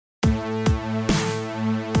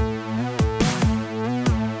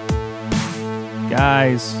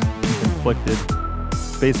Guys, I'm conflicted.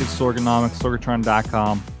 Basic Sorganomics,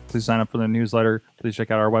 sorgatron.com. Please sign up for the newsletter. Please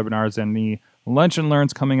check out our webinars and the Lunch and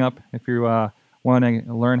Learns coming up if you want to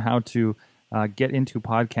learn how to get into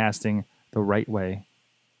podcasting the right way,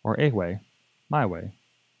 or a way, my way,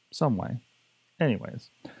 some way. Anyways,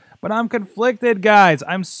 but I'm conflicted, guys.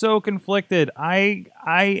 I'm so conflicted. I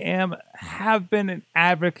have been an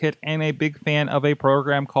advocate and a big fan of a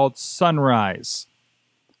program called Sunrise.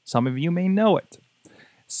 Some of you may know it.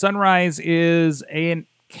 Sunrise is a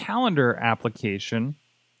calendar application,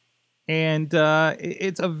 and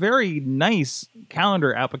it's a very nice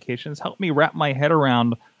calendar application. It's helped me wrap my head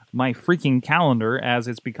around my freaking calendar as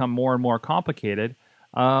it's become more and more complicated.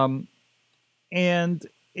 And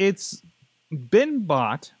it's been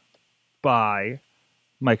bought by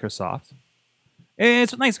Microsoft. And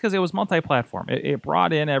it's nice because it was multi-platform. It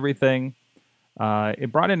brought in everything.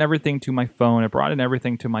 It brought in everything to my phone. It brought in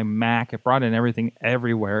everything to my Mac. It brought in everything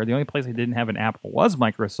everywhere. The only place I didn't have an app was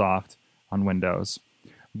Microsoft on Windows.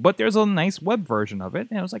 But there's a nice web version of it,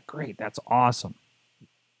 and I was like, great, that's awesome.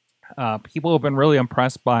 People have been really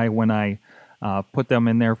impressed by when I put them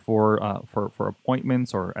in there for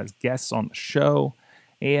appointments or as guests on the show.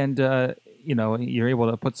 And, you know, you're able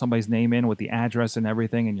to put somebody's name in with the address and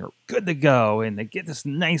everything, and you're good to go. And they get this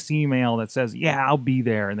nice email that says, yeah, I'll be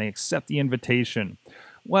there. And they accept the invitation.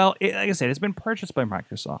 Well, like I said, it's been purchased by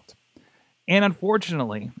Microsoft. And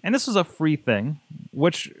unfortunately, and this is a free thing,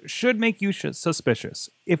 which should make you suspicious.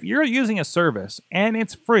 If you're using a service and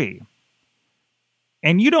it's free,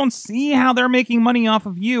 and you don't see how they're making money off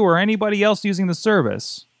of you or anybody else using the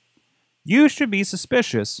service, you should be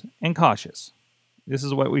suspicious and cautious. This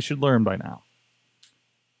is what we should learn by now.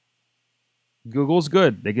 Google's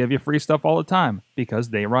good. They give you free stuff all the time because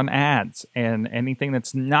they run ads. And anything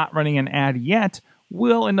that's not running an ad yet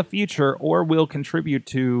will in the future or will contribute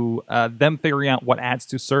to them figuring out what ads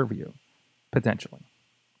to serve you, potentially.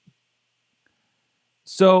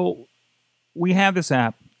 So we have this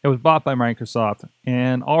app. It was bought by Microsoft,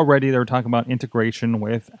 and already they were talking about integration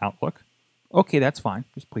with Outlook. Okay, that's fine.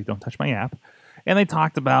 Just please don't touch my app. And they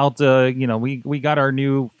talked about, you know, we got our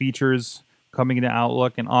new features coming into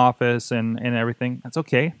Outlook and Office and everything. That's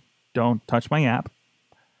okay. Don't touch my app.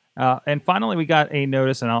 And finally, we got a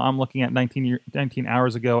notice, and I'm looking at 19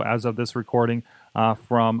 hours ago as of this recording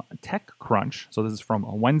from TechCrunch. So this is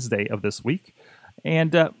from Wednesday of this week.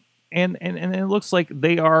 And it looks like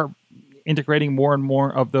they are integrating more and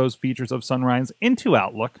more of those features of Sunrise into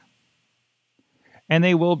Outlook. And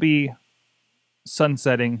they will be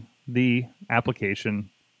sunsetting the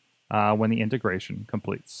application when the integration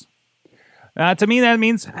completes. To me, that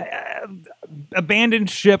means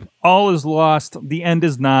abandoned ship, all is lost, the end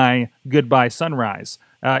is nigh, goodbye Sunrise,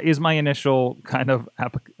 is my initial kind of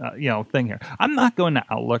thing here. I'm not going to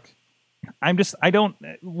Outlook. My understanding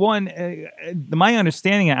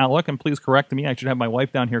of Outlook, and please correct me, I should have my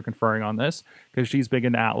wife down here conferring on this, because she's big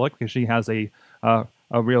into Outlook, because she has a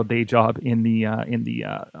real day job in the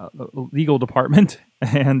legal department,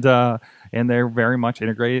 and they're very much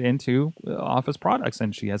integrated into Office products.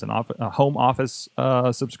 And she has a home office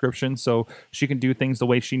subscription, so she can do things the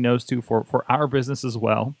way she knows to for our business as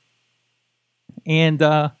well. And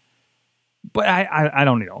but I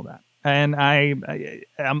don't need all that, and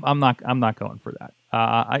I'm not going for that.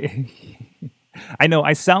 I know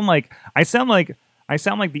I sound like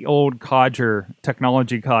the old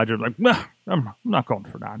technology codger, like, nah, I'm not going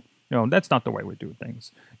for that. You know, that's not the way we do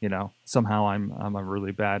things. You know, somehow I'm a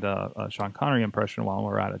really bad Sean Connery impression while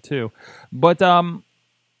we're at it too. But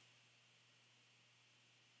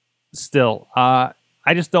still,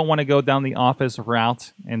 I just don't want to go down the Office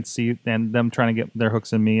route and see them trying to get their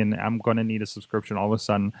hooks in me, and I'm going to need a subscription all of a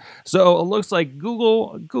sudden. So it looks like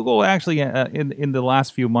Google actually in the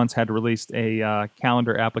last few months had released a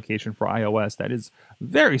calendar application for iOS that is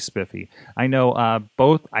very spiffy. I know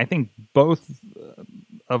I think both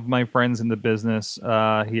of my friends in the business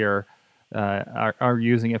here are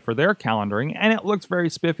using it for their calendaring, and it looks very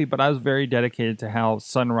spiffy, but I was very dedicated to how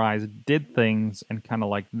Sunrise did things and kind of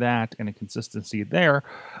like that, and a consistency there.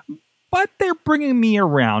 But they're bringing me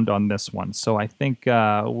around on this one, so I think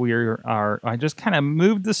I just kind of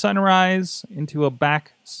moved the Sunrise into a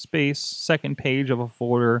backspace second page of a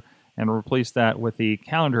folder and replaced that with the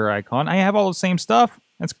calendar icon. I have all the same stuff.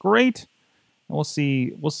 That's great. We'll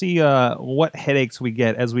see what headaches we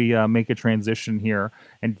get as we make a transition here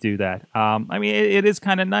and do that. I mean, it is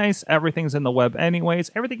kind of nice. Everything's in the web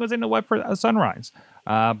anyways. Everything was in the web for Sunrise.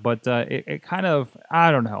 But it kind of,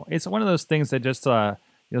 I don't know. It's one of those things that just,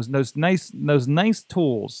 those nice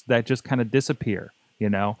tools that just kind of disappear, you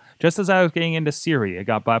know? Just as I was getting into Siri, it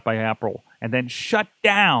got bought by Apple and then shut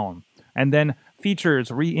down. And then features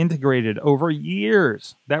reintegrated over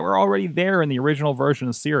years that were already there in the original version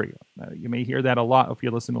of Siri. You may hear that a lot if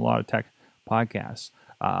you listen to a lot of tech podcasts.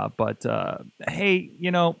 But hey,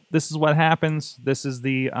 this is what happens. This is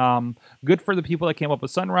the good for the people that came up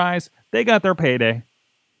with Sunrise. They got their payday,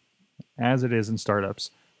 as it is in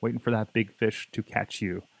startups, waiting for that big fish to catch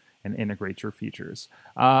you and integrate your features.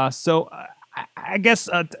 So I guess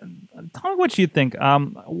tell me what you think.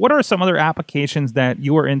 What are some other applications that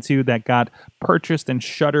you are into that got purchased and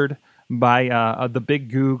shuttered by the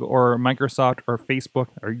big Google or Microsoft or Facebook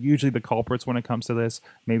are usually the culprits when it comes to this.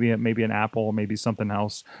 Maybe an Apple, maybe something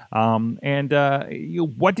else. What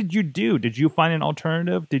did you do? Did you find an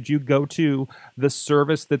alternative? Did you go to the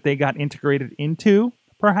service that they got integrated into?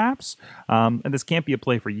 Perhaps, and this can't be a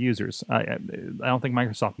play for users. I don't think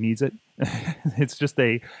Microsoft needs it. It's just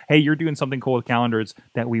hey, you're doing something cool with calendars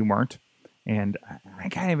that we weren't, and I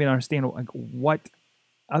can't even understand what,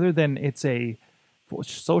 other than it's a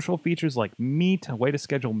social features like Meet, a way to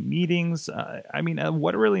schedule meetings.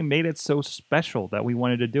 What really made it so special that we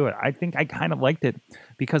wanted to do it? I think I kind of liked it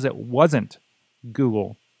because it wasn't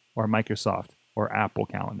Google or Microsoft or Apple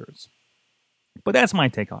calendars. But that's my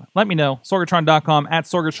take on it. Let me know. Sorgatron.com,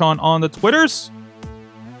 @Sorgatron on the Twitters.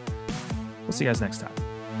 We'll see you guys next time.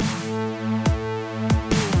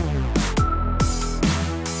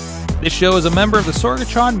 This show is a member of the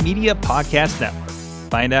Sorgatron Media Podcast Network.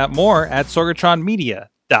 Find out more at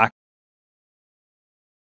sorgatronmedia.com.